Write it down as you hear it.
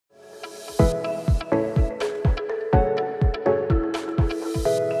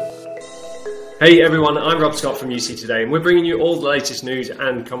Hey everyone, I'm Rob Scott from UC Today, and we're bringing you all the latest news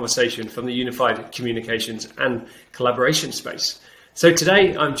and conversation from the unified communications and collaboration space. So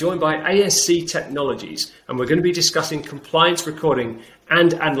today I'm joined by ASC Technologies, and we're going to be discussing compliance recording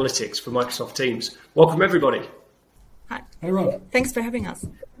and analytics for Microsoft Teams. Welcome everybody. Hi. Hey Rob. Thanks for having us.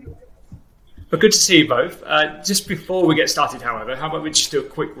 Well, good to see you both. Just before we get started, however, how about we just do a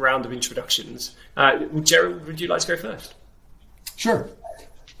quick round of introductions? Gerald, would you like to go first? Sure.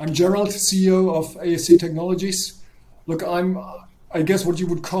 I'm Gerald, CEO of ASC Technologies. Look, I guess what you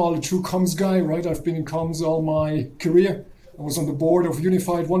would call a true comms guy, right? I've been in comms all my career. I was on the board of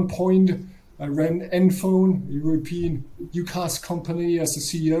Unified at one point. I ran Enphone, a European UCaaS company, as the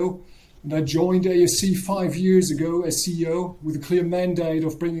CEO. And I joined ASC 5 years ago as CEO with a clear mandate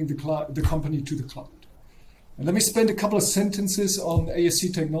of bringing the company to the cloud. And let me spend a couple of sentences on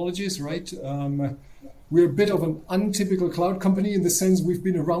ASC Technologies, right? We're a bit of an untypical cloud company in the sense we've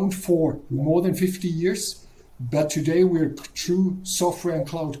been around for more than 50 years, but today we're a true software and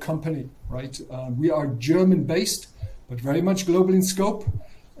cloud company, right? We are German-based, but very much global in scope.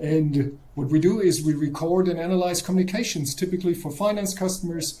 And what we do is we record and analyze communications, typically for finance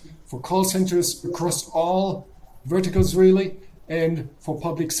customers, for call centers across all verticals really, and for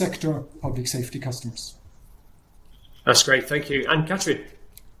public sector, public safety customers. That's great, thank you. And Katrin?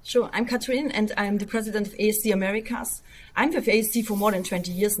 Sure, I'm Katrin and I'm the president of ASC Americas. I'm with ASC for more than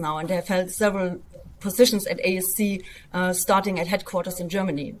 20 years now and have held several positions at ASC, starting at headquarters in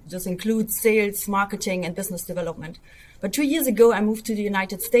Germany. This includes sales, marketing and business development. But 2 years ago, I moved to the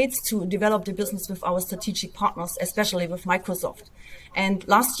United States to develop the business with our strategic partners, especially with Microsoft. And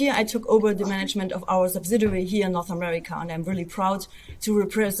last year, I took over the management of our subsidiary here in North America, and I'm really proud to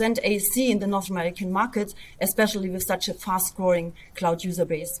represent ASC in the North American market, especially with such a fast-growing cloud user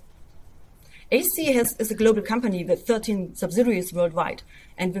base. ASC is a global company with 13 subsidiaries worldwide,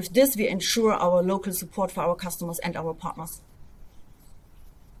 and with this, we ensure our local support for our customers and our partners.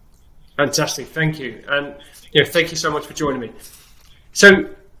 Fantastic, thank you. And thank you so much for joining me. So,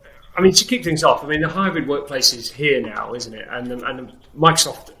 to kick things off, the hybrid workplace is here now, isn't it? And the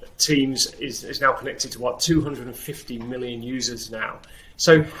Microsoft Teams is now connected to 250 million users now.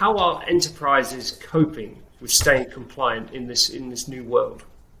 So how are enterprises coping with staying compliant in this new world?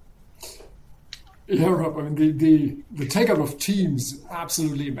 Yeah, Rob, the take-up of Teams is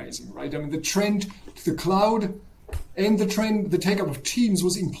absolutely amazing, right? The trend to the cloud and the take-up of Teams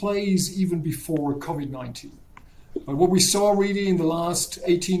was in place even before COVID-19. But what we saw really in the last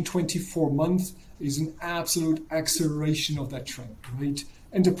 18, 24 months is an absolute acceleration of that trend, right?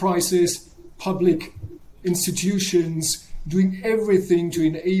 Enterprises, public institutions, doing everything to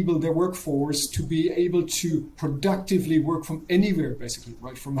enable their workforce to be able to productively work from anywhere, basically,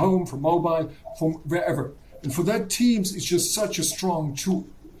 right? From home, from mobile, from wherever. And for that, Teams is just such a strong tool.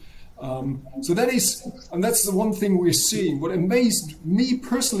 That's the one thing we're seeing. What amazed me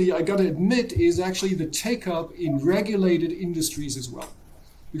personally, I gotta admit, is actually the take-up in regulated industries as well.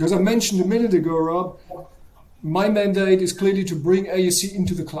 Because I mentioned a minute ago, Rob, my mandate is clearly to bring ASC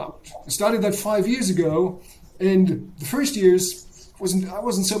into the cloud. I started that 5 years ago, and the first years I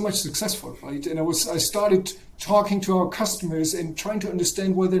wasn't so much successful, right? And I started talking to our customers and trying to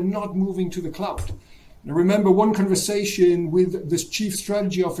understand why they're not moving to the cloud. I remember one conversation with this chief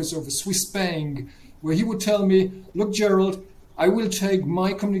strategy officer of a Swiss bank where he would tell me, look, Gerald, I will take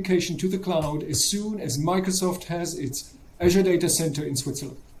my communication to the cloud as soon as Microsoft has its Azure data center in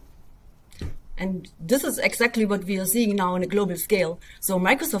Switzerland. And this is exactly what we are seeing now on a global scale. So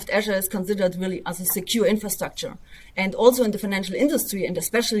Microsoft Azure is considered really as a secure infrastructure. And also in the financial industry, and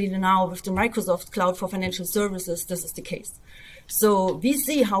especially now with the Microsoft Cloud for Financial Services, this is the case. So we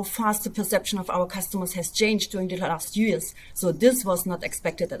see how fast the perception of our customers has changed during the last years. So this was not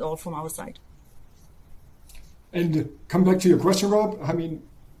expected at all from our side. And come back to your question, Rob.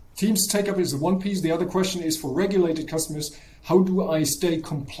 Teams take-up is the one piece. The other question is for regulated customers, how do I stay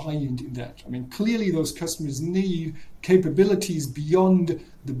compliant in that? Clearly those customers need capabilities beyond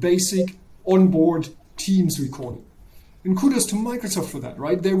the basic onboard Teams recording. And kudos to Microsoft for that,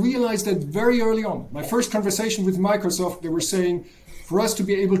 right? They realized that very early on. My first conversation with Microsoft, they were saying, for us to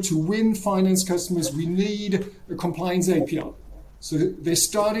be able to win finance customers, we need a compliance API. So they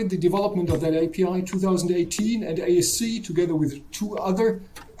started the development of that API in 2018, and ASC, together with 2 other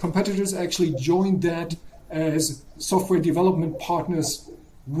competitors, actually joined that as software development partners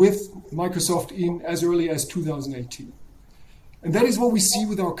with Microsoft in as early as 2018. And that is what we see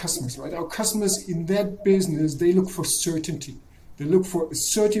with our customers, right? Our customers in that business, they look for certainty. They look for a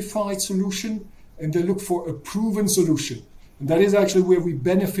certified solution, and they look for a proven solution. And that is actually where we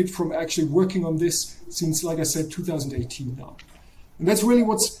benefit from actually working on this since, like I said, 2018 now. And that's really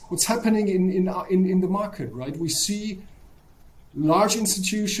what's happening in the market, right? We see large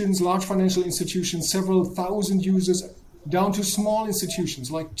institutions, large financial institutions, several thousand users, down to small institutions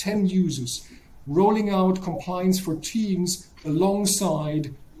like 10 users, rolling out compliance for teams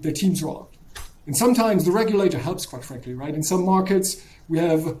alongside their teams rollout. And sometimes the regulator helps, quite frankly, right? In some markets, we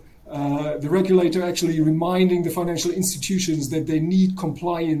have the regulator actually reminding the financial institutions that they need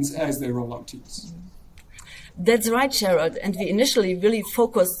compliance as they roll out teams. That's right, Gerald. And we initially really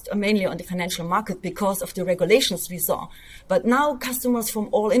focused mainly on the financial market because of the regulations we saw. But now customers from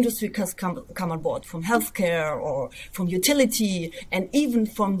all industries come on board, from healthcare or from utility, and even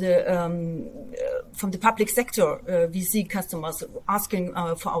from the public sector. We see customers asking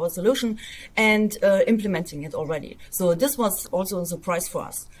for our solution and implementing it already. So this was also a surprise for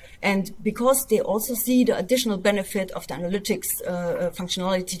us. And because they also see the additional benefit of the analytics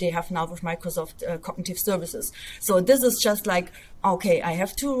functionality they have now with Microsoft Cognitive Services. So this is just like, okay, I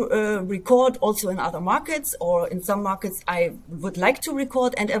have to record also in other markets, or in some markets I would like to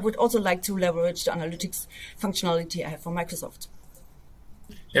record, and I would also like to leverage the analytics functionality I have from Microsoft.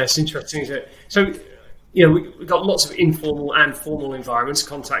 Yeah, it's interesting, isn't it? So, you know, we've got lots of informal and formal environments,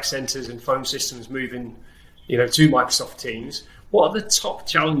 contact centers and phone systems moving, you know, to Microsoft Teams. What are the top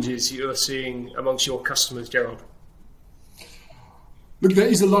challenges you're seeing amongst your customers, Gerald? Look, there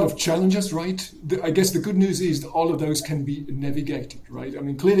is a lot of challenges, right? I guess the good news is that all of those can be navigated, right? I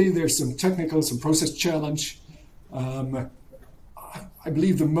mean, clearly there's some technical, some process challenge. I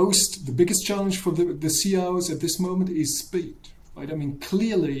believe the biggest challenge for the CIOs at this moment is speed, right? I mean,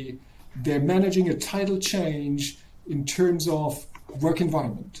 clearly they're managing a tidal change in terms of work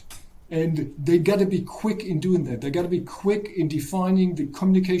environment. And they got to be quick in doing that. They got to be quick in defining the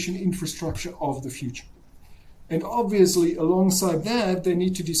communication infrastructure of the future. And obviously, alongside that, they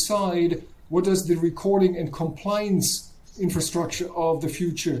need to decide what does the recording and compliance infrastructure of the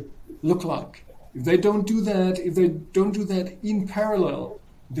future look like. If they don't do that, in parallel,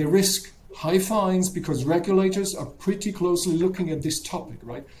 they risk high fines because regulators are pretty closely looking at this topic,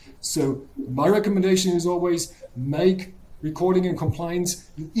 right? So my recommendation is always make recording and compliance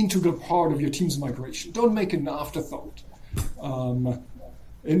an integral part of your team's migration. Don't make it an afterthought. And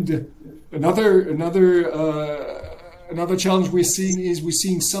another challenge we're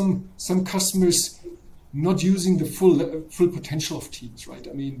seeing some customers not using the full potential of Teams, right?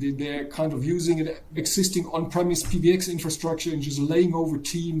 I mean, they're kind of using an existing on-premise PBX infrastructure and just laying over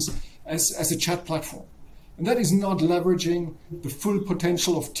Teams as a chat platform. And that is not leveraging the full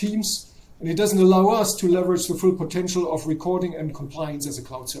potential of Teams, and it doesn't allow us to leverage the full potential of recording and compliance as a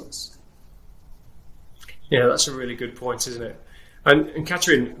cloud service. Yeah, that's a really good point, isn't it? And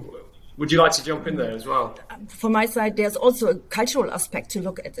Katrin, would you like to jump in there as well? From my side, there's also a cultural aspect to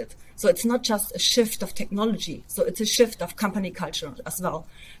look at it. So it's not just a shift of technology. So it's a shift of company culture as well.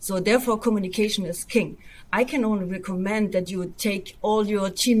 So therefore, communication is king. I can only recommend that you take all your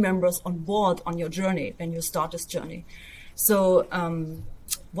team members on board on your journey when you start this journey. So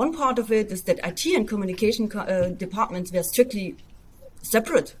one part of it is that IT and communication departments were strictly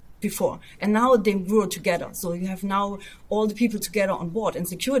separate before, and now they work together. So you have now all the people together on board, and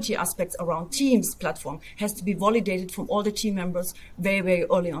security aspects around Teams platform has to be validated from all the team members very, very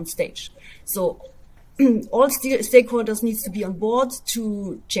early on stage. So all stakeholders needs to be on board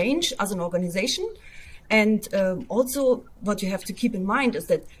to change as an organization. And also what you have to keep in mind is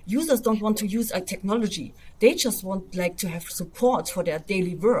that users don't want to use a technology. They just want to have support for their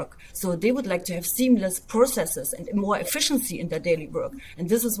daily work. So they would like to have seamless processes and more efficiency in their daily work. And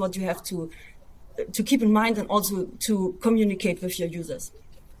this is what you have to keep in mind, and also to communicate with your users.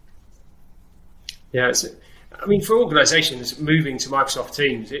 Yeah, I mean, for organizations moving to Microsoft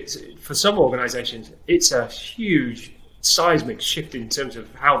Teams, for some organizations, it's a huge seismic shift in terms of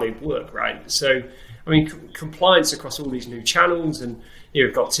how they work, right? So, I mean, compliance across all these new channels, and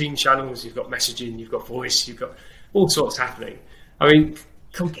you've got team channels, you've got messaging, you've got voice, you've got all sorts happening. I mean,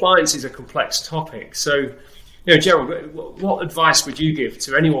 compliance is a complex topic. So, Gerald, what advice would you give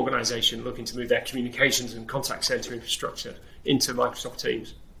to any organization looking to move their communications and contact center infrastructure into Microsoft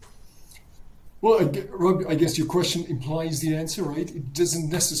Teams? Well, Rob, I guess your question implies the answer, right? It doesn't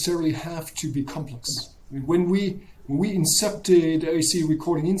necessarily have to be complex. I mean, when we incepted ASC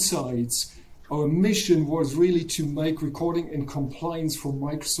Recording Insights, our mission was really to make recording and compliance for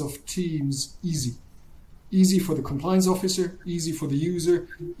Microsoft Teams easy. Easy for the compliance officer, easy for the user,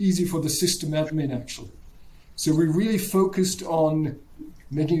 easy for the system admin, actually. So we really focused on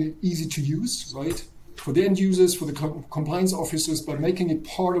making it easy to use, right? For the end users, for the compliance officers, by making it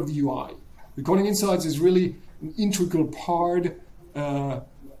part of the UI. Recording Insights is really an integral part of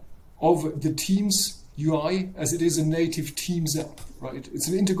the Teams UI as it is a native Teams app, right? It's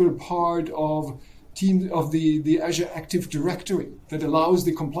an integral part of the Azure Active Directory that allows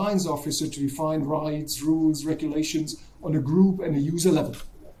the compliance officer to define rights, rules, regulations on a group and a user level.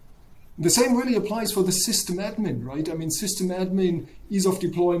 The same really applies for the system admin, right? I mean, system admin, ease of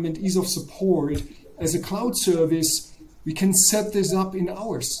deployment, ease of support. As a cloud service, we can set this up in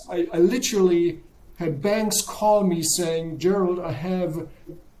hours. I literally had banks call me saying, Gerald, I have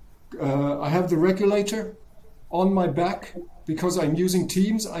the regulator on my back because I'm using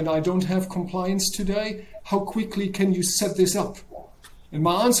Teams and I don't have compliance today. How quickly can you set this up? And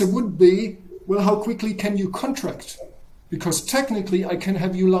my answer would be, well, how quickly can you contract? Because technically I can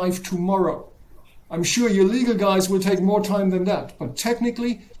have you live tomorrow. I'm sure your legal guys will take more time than that, but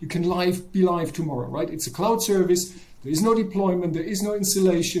technically you can be live tomorrow, right? It's a cloud service. There is no deployment, there is no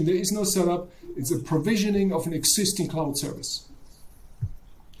installation, there is no setup. It's a provisioning of an existing cloud service.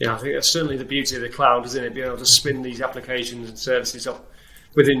 Yeah, I think that's certainly the beauty of the cloud, isn't it? Being able to spin these applications and services up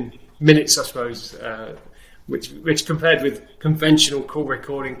within minutes, I suppose, which compared with conventional call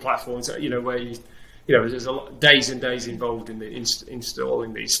recording platforms, where there's a lot, days and days involved in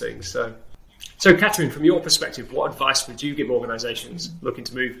installing these things. So Katrin, from your perspective, what advice would you give organizations looking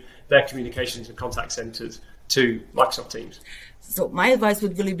to move their communications and contact centers to Microsoft Teams? So my advice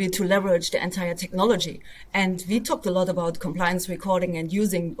would really be to leverage the entire technology. And we talked a lot about compliance recording and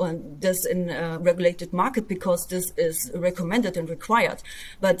using this in a regulated market because this is recommended and required.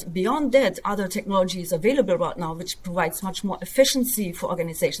 But beyond that, other technologies available right now, which provides much more efficiency for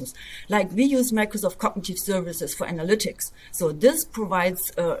organizations. Like we use Microsoft Cognitive Services for analytics. So this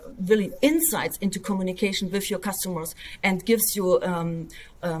provides really insights into communication with your customers and gives you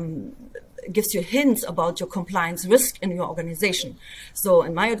hints about your compliance risk in your organization. So,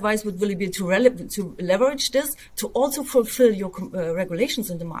 and my advice would really be to leverage this to also fulfill your regulations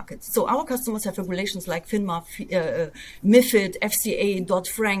in the market. So our customers have regulations like FINMA, MiFID, FCA,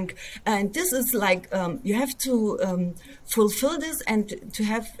 Dodd-Frank, and this is like, you have to fulfill this and to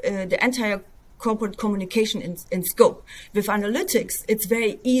have the entire corporate communication in scope. With analytics, it's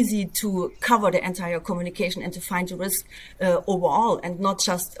very easy to cover the entire communication and to find the risk overall and not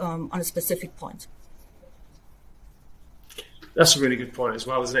just on a specific point. That's a really good point as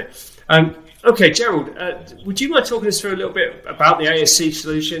well, isn't it? Okay, Gerald, would you mind talking us through a little bit about the ASC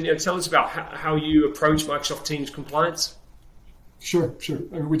solution? Tell us about how you approach Microsoft Teams compliance. Sure.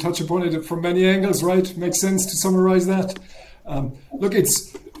 We touch upon it from many angles, right? Makes sense to summarize that. Look,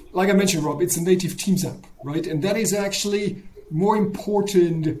 it's like I mentioned, Rob, it's a native Teams app, right? And that is actually more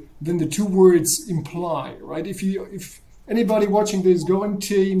important than the two words imply, right? If anybody watching this, go on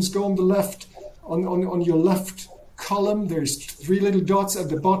Teams, go on the left, on your left column, there's 3 little dots at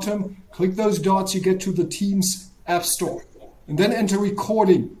the bottom. Click those dots, you get to the Teams App Store. And then enter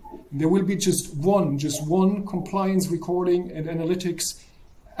recording. And there will be just one compliance recording and analytics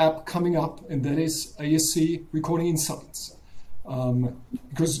app coming up, and that is ASC Recording Insights.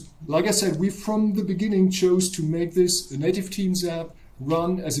 Because, like I said, we from the beginning chose to make this a native Teams app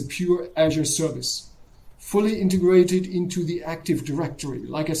run as a pure Azure service, fully integrated into the Active Directory.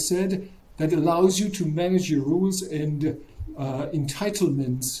 Like I said, that allows you to manage your rules and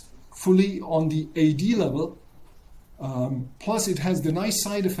entitlements fully on the AD level. Plus, it has the nice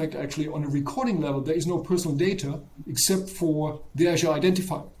side effect, actually, on a recording level, there is no personal data except for the Azure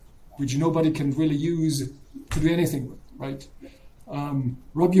identifier, which nobody can really use to do anything with, right?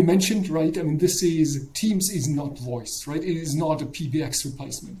 Rob, you mentioned, right? I mean, Teams is not voice, right? It is not a PBX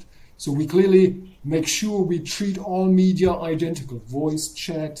replacement. So we clearly make sure we treat all media identical: voice,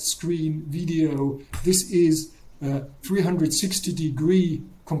 chat, screen, video. This is a 360-degree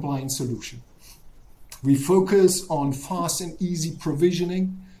compliance solution. We focus on fast and easy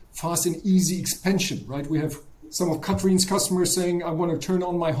provisioning, fast and easy expansion, right? We have some of Katrin's customers saying, I want to turn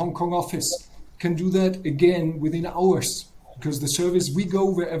on my Hong Kong office. Can do that again within hours, because the service, we go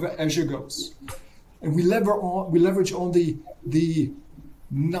wherever Azure goes. And we leverage all the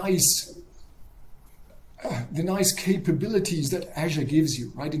nice capabilities that Azure gives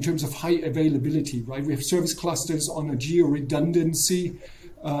you, right? In terms of high availability, right? We have service clusters on a geo-redundancy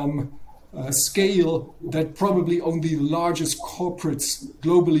scale that probably only the largest corporates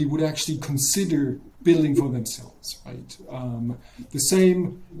globally would actually consider building for themselves, right? The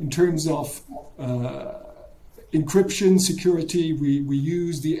same in terms of encryption security. We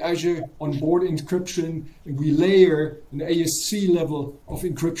use the Azure onboard encryption, and we layer an ASC level of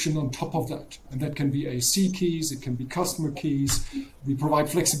encryption on top of that. And that can be ASC keys, it can be customer keys. We provide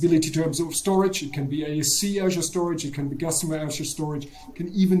flexibility in terms of storage. It can be ASC Azure storage, it can be customer Azure storage, it can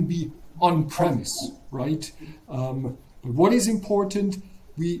even be on-premise, right? But what is important,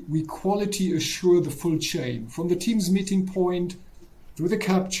 we quality assure the full chain, from the Teams meeting point, through the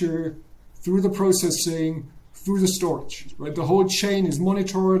capture, through the processing, through the storage, right? The whole chain is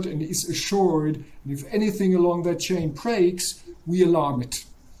monitored and is assured, and if anything along that chain breaks, we alarm it.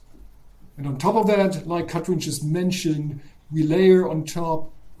 And on top of that, like Katrin just mentioned, we layer on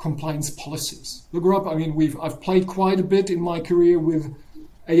top compliance policies. Look her up. I mean, I've played quite a bit in my career with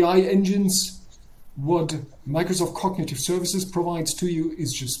AI engines. What Microsoft Cognitive Services provides to you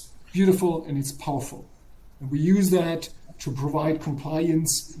is just beautiful and it's powerful. And we use that to provide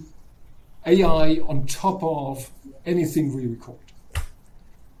compliance AI on top of anything we record.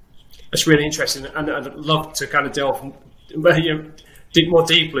 That's really interesting, and I'd love to kind of delve, dig more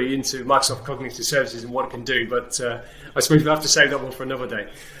deeply into Microsoft Cognitive Services and what it can do, but I suppose we'll have to save that one for another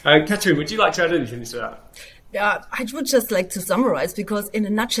day. Katrin, would you like to add anything to that? Yeah, I would just like to summarize, because in a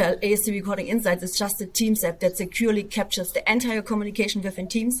nutshell, ASC Recording Insights is just a Teams app that securely captures the entire communication within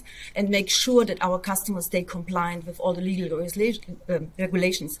Teams and makes sure that our customers stay compliant with all the legal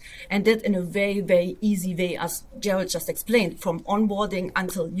regulations. And that in a very, very easy way, as Gerald just explained, from onboarding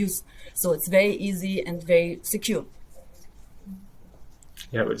until use. So it's very easy and very secure.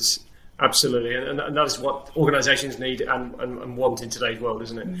 Yeah, it's absolutely. And that is what organizations need and want in today's world,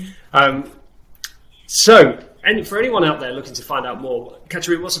 isn't it? Mm-hmm. So, for anyone out there looking to find out more,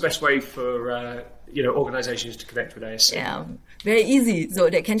 Katrin, what's the best way for organizations to connect with ASC? Yeah, very easy. So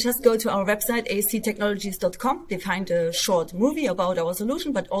they can just go to our website, asctechnologies.com. They find a short movie about our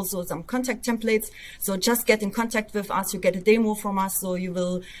solution, but also some contact templates. So just get in contact with us. You get a demo from us. So you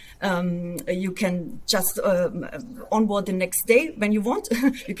will, you can just onboard the next day when you want.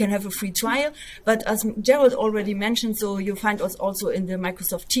 You can have a free trial. But as Gerald already mentioned, so you find us also in the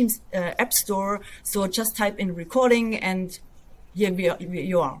Microsoft Teams App Store. So just type in recording and here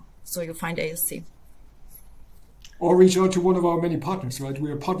you are. So you find ASC. Or reach out to one of our many partners, right?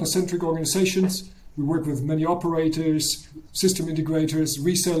 We are partner-centric organizations. We work with many operators, system integrators,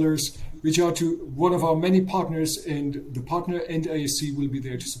 resellers. Reach out to one of our many partners, and the partner and ASC will be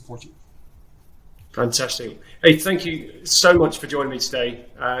there to support you. Fantastic. Hey, thank you so much for joining me today.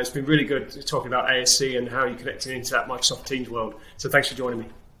 It's been really good talking about ASC and how you're connecting into that Microsoft Teams world. So thanks for joining me.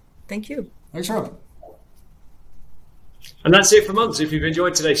 Thank you. Thanks, Rob. And that's it from us. If you've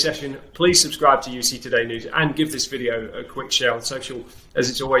enjoyed today's session, please subscribe to UC Today News and give this video a quick share on social, as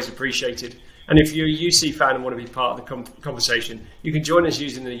it's always appreciated. And if you're a UC fan and want to be part of the conversation, you can join us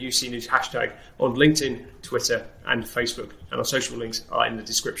using the UC News hashtag on LinkedIn, Twitter, and Facebook. And our social links are in the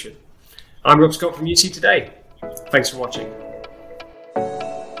description. I'm Rob Scott from UC Today. Thanks for watching.